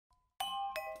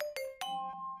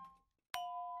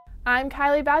I'm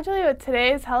Kylie Badgley with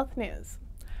today's health news.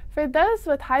 For those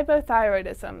with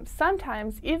hypothyroidism,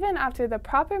 sometimes even after the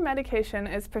proper medication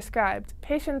is prescribed,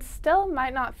 patients still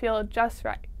might not feel just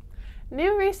right.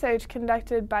 New research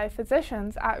conducted by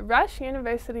physicians at Rush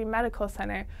University Medical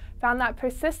Center found that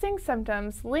persisting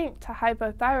symptoms linked to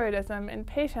hypothyroidism in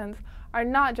patients are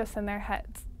not just in their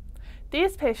heads.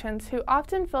 These patients, who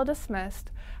often feel dismissed,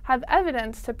 have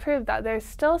evidence to prove that there's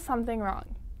still something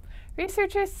wrong.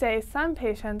 Researchers say some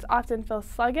patients often feel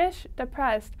sluggish,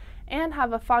 depressed, and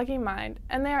have a foggy mind,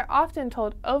 and they are often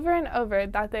told over and over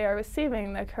that they are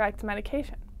receiving the correct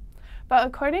medication. But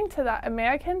according to the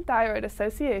American Thyroid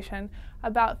Association,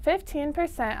 about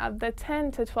 15% of the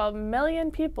 10 to 12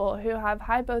 million people who have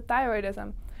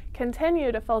hypothyroidism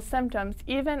continue to feel symptoms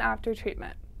even after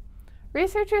treatment.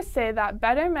 Researchers say that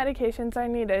better medications are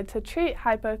needed to treat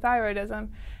hypothyroidism,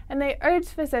 and they urge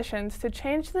physicians to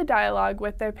change the dialogue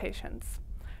with their patients.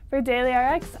 For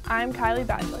dailyRx, I'm Kylie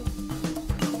Badgley.